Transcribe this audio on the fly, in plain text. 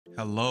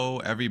Hello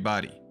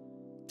everybody.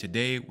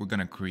 Today we're going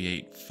to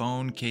create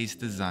phone case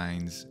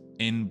designs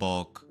in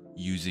bulk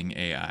using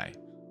AI.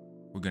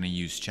 We're going to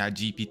use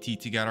ChatGPT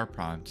to get our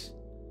prompts,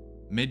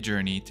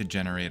 Midjourney to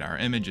generate our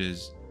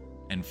images,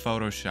 and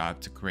Photoshop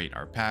to create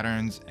our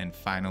patterns, and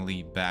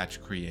finally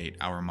batch create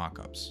our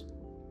mockups.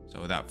 So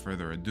without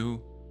further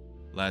ado,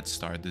 let's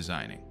start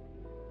designing.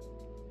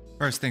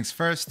 First things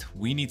first,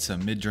 we need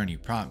some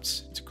Midjourney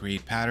prompts to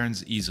create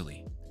patterns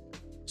easily.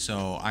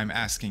 So I'm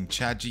asking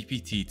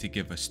ChatGPT to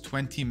give us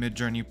 20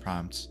 Midjourney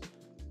prompts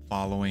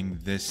following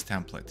this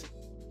template.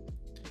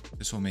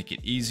 This will make it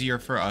easier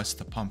for us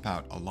to pump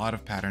out a lot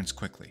of patterns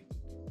quickly.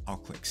 I'll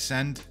click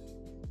send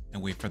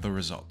and wait for the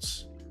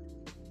results.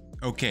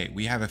 Okay,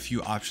 we have a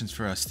few options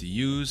for us to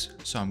use,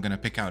 so I'm gonna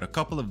pick out a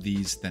couple of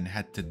these, then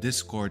head to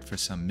Discord for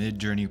some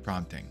Midjourney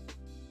prompting.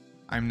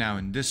 I'm now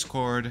in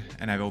Discord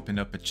and I've opened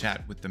up a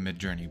chat with the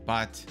Midjourney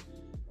bot.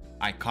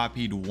 I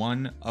copied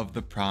one of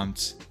the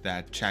prompts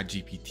that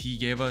ChatGPT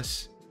gave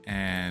us,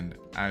 and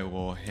I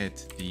will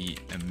hit the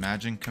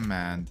imagine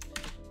command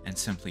and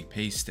simply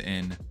paste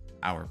in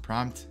our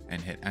prompt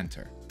and hit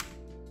enter.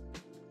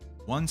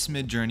 Once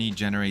Midjourney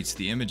generates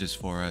the images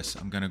for us,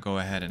 I'm going to go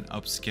ahead and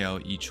upscale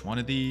each one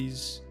of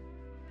these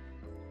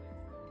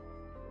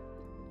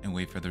and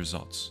wait for the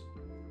results.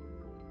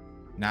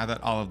 Now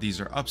that all of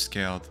these are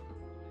upscaled,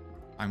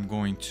 I'm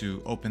going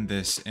to open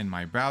this in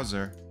my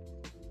browser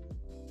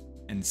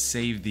and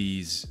save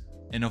these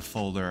in a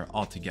folder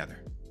altogether.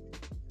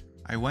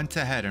 I went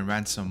ahead and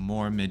ran some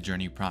more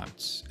Midjourney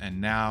prompts, and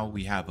now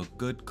we have a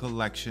good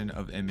collection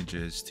of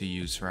images to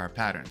use for our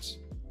patterns.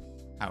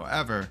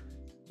 However,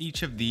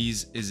 each of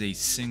these is a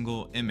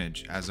single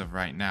image as of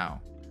right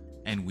now,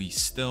 and we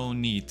still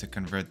need to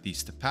convert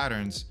these to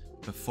patterns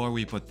before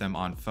we put them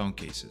on phone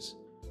cases.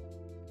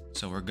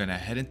 So we're gonna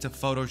head into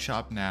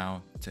Photoshop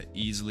now to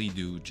easily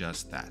do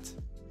just that.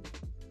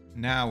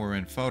 Now we're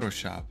in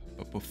Photoshop,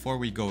 but before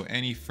we go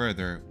any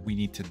further, we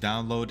need to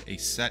download a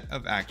set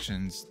of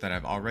actions that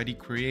I've already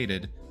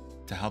created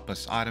to help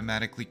us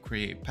automatically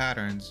create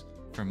patterns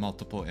for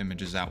multiple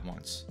images at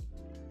once.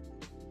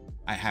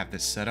 I have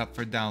this set up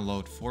for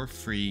download for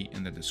free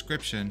in the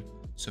description,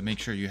 so make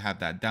sure you have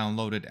that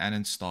downloaded and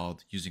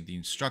installed using the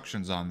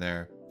instructions on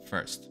there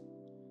first.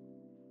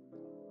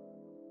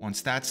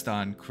 Once that's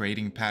done,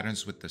 creating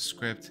patterns with the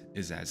script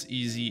is as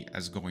easy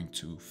as going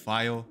to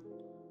File,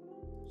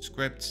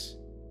 Scripts,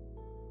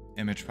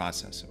 Image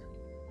Processor.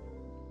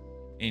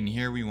 In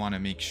here, we want to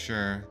make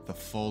sure the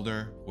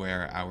folder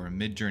where our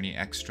Midjourney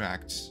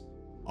extracts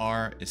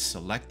are is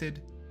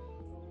selected,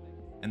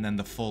 and then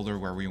the folder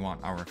where we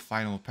want our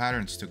final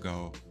patterns to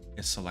go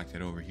is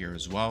selected over here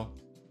as well.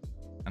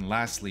 And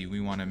lastly, we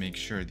want to make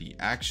sure the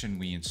action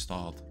we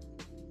installed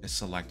is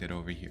selected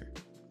over here.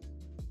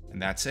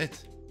 And that's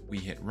it. We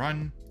hit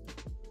run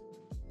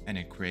and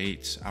it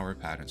creates our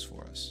patterns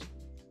for us.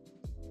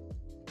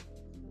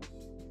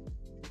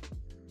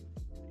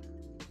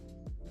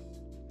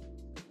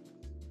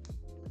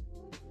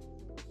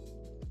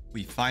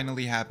 We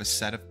finally have a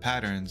set of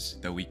patterns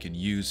that we can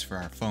use for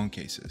our phone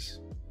cases.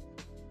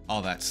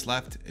 All that's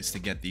left is to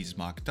get these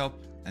mocked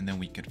up, and then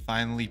we can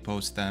finally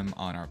post them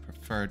on our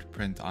preferred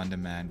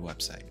print-on-demand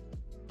website.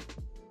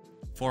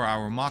 For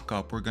our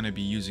mockup, we're going to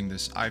be using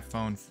this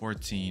iPhone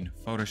 14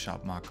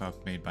 Photoshop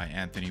mockup made by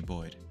Anthony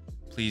Boyd.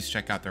 Please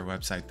check out their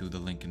website through the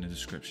link in the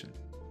description.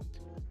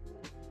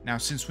 Now,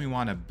 since we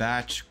want to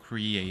batch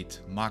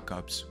create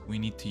mockups, we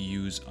need to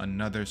use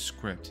another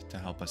script to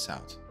help us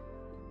out.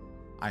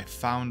 I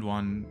found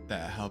one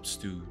that helps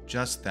do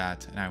just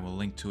that, and I will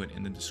link to it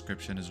in the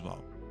description as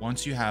well.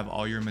 Once you have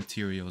all your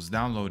materials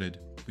downloaded,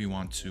 we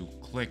want to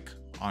click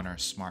on our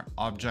smart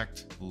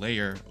object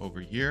layer over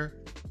here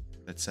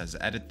that says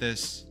edit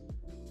this,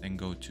 then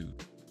go to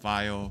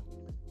File,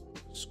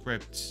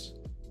 Scripts,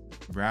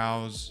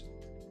 Browse,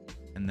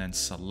 and then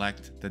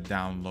select the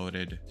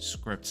downloaded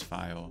scripts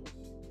file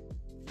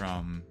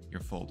from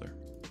your folder.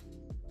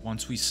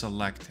 Once we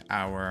select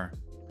our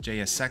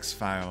JSX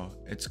file,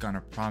 it's going to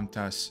prompt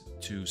us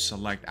to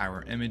select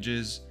our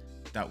images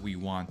that we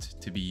want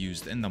to be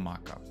used in the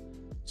mockup.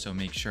 So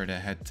make sure to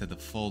head to the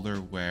folder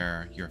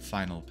where your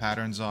final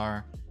patterns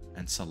are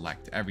and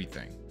select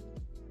everything.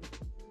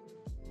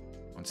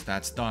 Once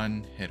that's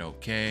done, hit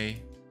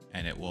OK,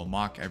 and it will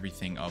mock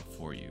everything up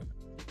for you.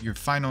 Your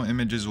final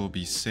images will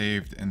be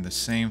saved in the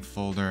same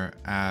folder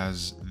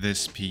as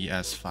this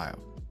PS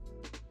file.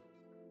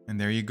 And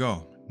there you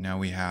go. Now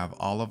we have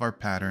all of our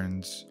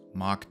patterns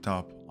mocked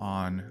up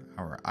on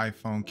our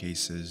iPhone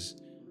cases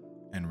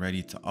and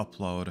ready to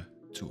upload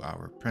to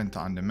our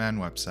print-on-demand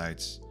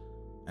websites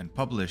and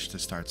publish to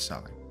start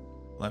selling.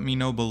 Let me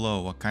know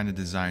below what kind of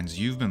designs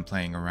you've been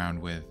playing around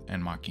with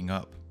and mocking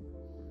up.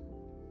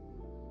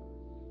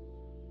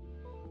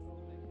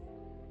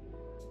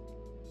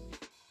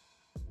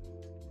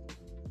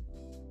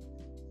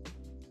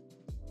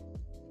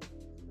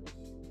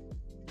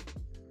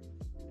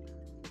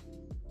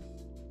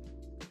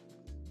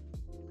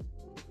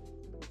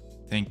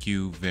 Thank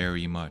you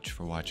very much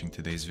for watching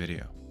today's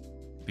video.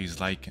 Please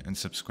like and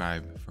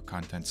subscribe for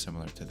content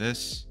similar to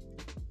this.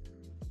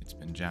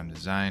 Jam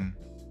Design,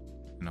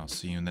 and I'll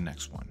see you in the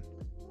next one.